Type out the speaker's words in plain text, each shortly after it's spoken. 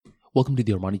Welcome to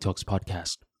the Armani Talks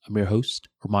podcast. I'm your host,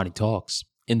 Armani Talks.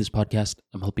 In this podcast,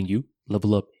 I'm helping you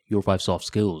level up your 5 soft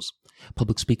skills: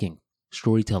 public speaking,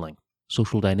 storytelling,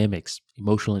 social dynamics,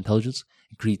 emotional intelligence,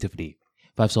 and creativity.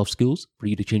 5 soft skills for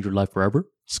you to change your life forever,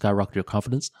 skyrocket your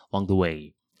confidence along the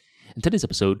way. In today's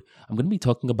episode, I'm going to be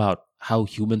talking about how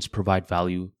humans provide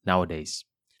value nowadays.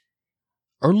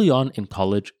 Early on in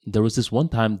college, there was this one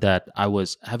time that I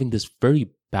was having this very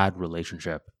bad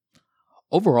relationship.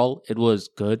 Overall, it was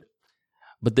good,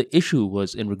 but the issue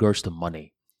was in regards to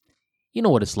money. You know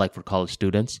what it's like for college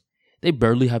students. They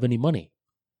barely have any money.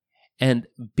 And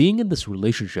being in this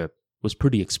relationship was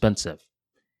pretty expensive.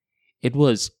 It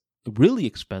was really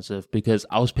expensive because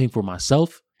I was paying for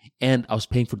myself and I was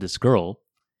paying for this girl.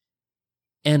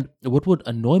 And what would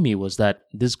annoy me was that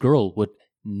this girl would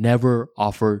never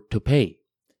offer to pay.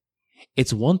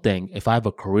 It's one thing if I have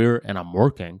a career and I'm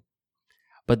working,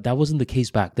 but that wasn't the case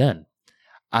back then.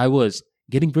 I was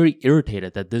getting very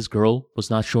irritated that this girl was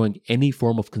not showing any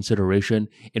form of consideration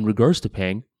in regards to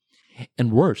paying.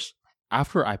 And worse,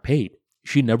 after I paid,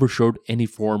 she never showed any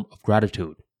form of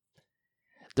gratitude.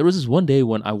 There was this one day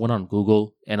when I went on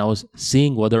Google and I was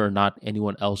seeing whether or not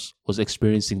anyone else was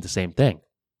experiencing the same thing.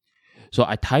 So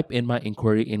I type in my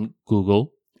inquiry in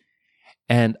Google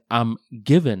and I'm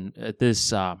given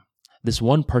this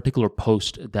one particular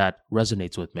post that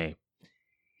resonates with me.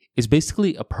 It's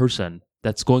basically a person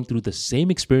that's going through the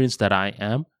same experience that I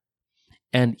am,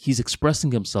 and he's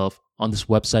expressing himself on this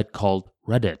website called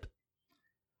Reddit.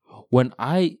 When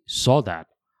I saw that,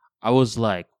 I was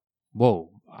like,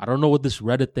 whoa, I don't know what this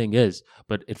Reddit thing is,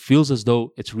 but it feels as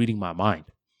though it's reading my mind.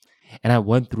 And I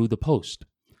went through the post.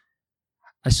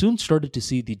 I soon started to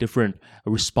see the different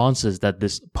responses that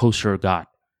this poster got.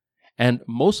 And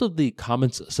most of the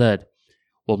comments said,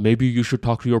 well, maybe you should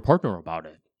talk to your partner about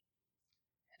it.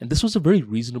 And this was a very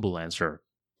reasonable answer.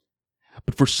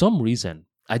 But for some reason,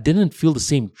 I didn't feel the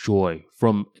same joy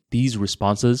from these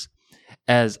responses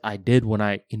as I did when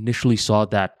I initially saw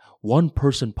that one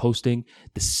person posting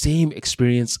the same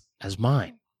experience as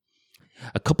mine.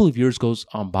 A couple of years goes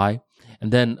on by,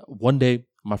 and then one day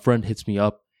my friend hits me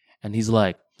up and he's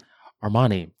like,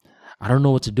 Armani, I don't know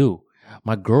what to do.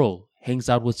 My girl hangs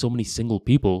out with so many single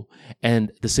people,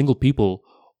 and the single people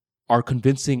are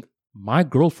convincing my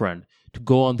girlfriend to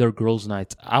go on their girls'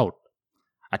 nights out.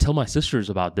 I tell my sisters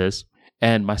about this,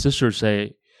 and my sisters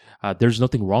say, there's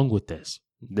nothing wrong with this.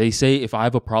 They say if I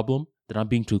have a problem, then I'm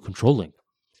being too controlling.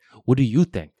 What do you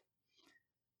think?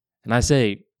 And I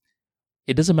say,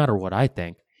 it doesn't matter what I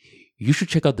think. You should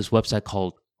check out this website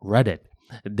called Reddit.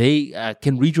 They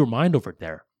can read your mind over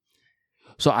there.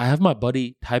 So I have my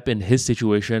buddy type in his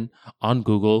situation on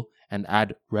Google and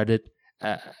add Reddit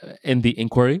in the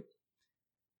inquiry.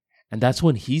 And that's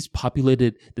when he's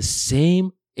populated the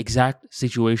same exact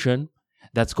situation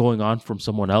that's going on from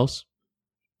someone else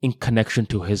in connection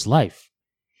to his life.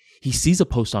 He sees a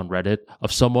post on Reddit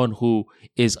of someone who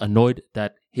is annoyed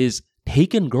that his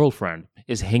taken girlfriend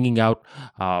is hanging out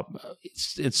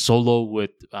it's solo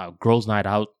with girls' night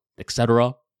out,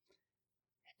 etc.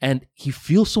 And he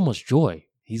feels so much joy.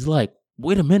 He's like,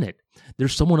 wait a minute,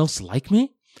 there's someone else like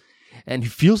me? And he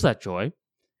feels that joy.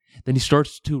 Then he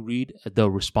starts to read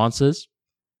the responses.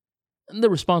 And the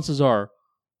responses are,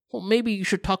 well, maybe you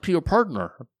should talk to your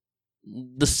partner.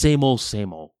 The same old,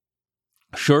 same old.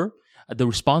 Sure, the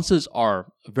responses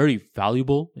are very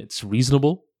valuable. It's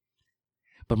reasonable.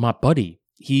 But my buddy,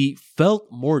 he felt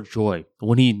more joy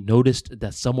when he noticed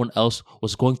that someone else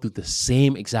was going through the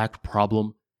same exact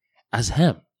problem as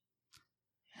him.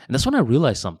 And that's when I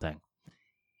realized something.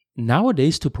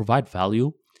 Nowadays, to provide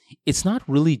value, it's not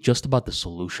really just about the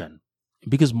solution,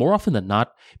 because more often than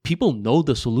not, people know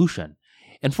the solution.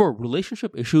 And for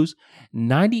relationship issues,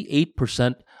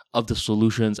 98% of the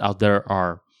solutions out there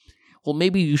are, well,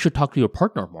 maybe you should talk to your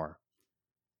partner more.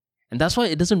 And that's why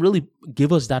it doesn't really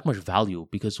give us that much value,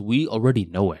 because we already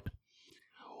know it.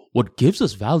 What gives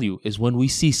us value is when we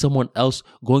see someone else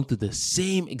going through the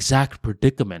same exact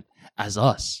predicament as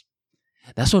us.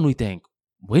 That's when we think,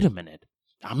 wait a minute,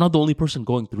 I'm not the only person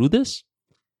going through this?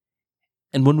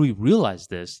 And when we realize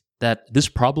this, that this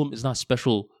problem is not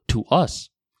special to us,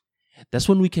 that's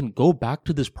when we can go back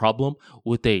to this problem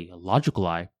with a logical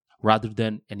eye rather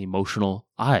than an emotional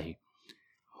eye.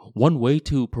 One way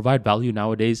to provide value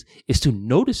nowadays is to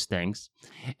notice things,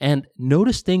 and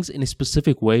notice things in a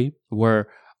specific way where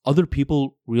other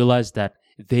people realize that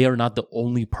they are not the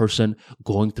only person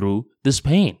going through this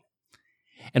pain.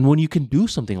 And when you can do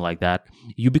something like that,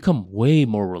 you become way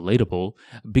more relatable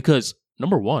because,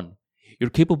 number one, you're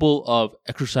capable of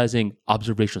exercising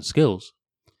observation skills,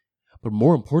 but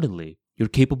more importantly, you're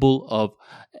capable of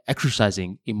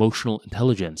exercising emotional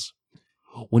intelligence.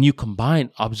 When you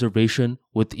combine observation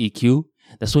with EQ,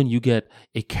 that's when you get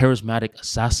a charismatic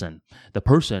assassin, the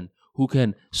person who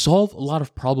can solve a lot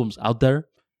of problems out there,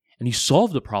 and you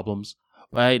solve the problems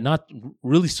by not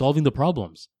really solving the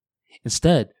problems.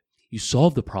 Instead, you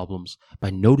solve the problems by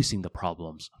noticing the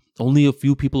problems. Only a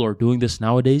few people are doing this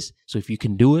nowadays, so if you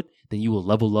can do it, then you will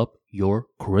level up your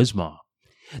charisma.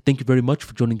 Thank you very much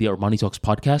for joining the Armani Talks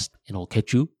podcast, and I'll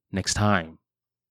catch you next time.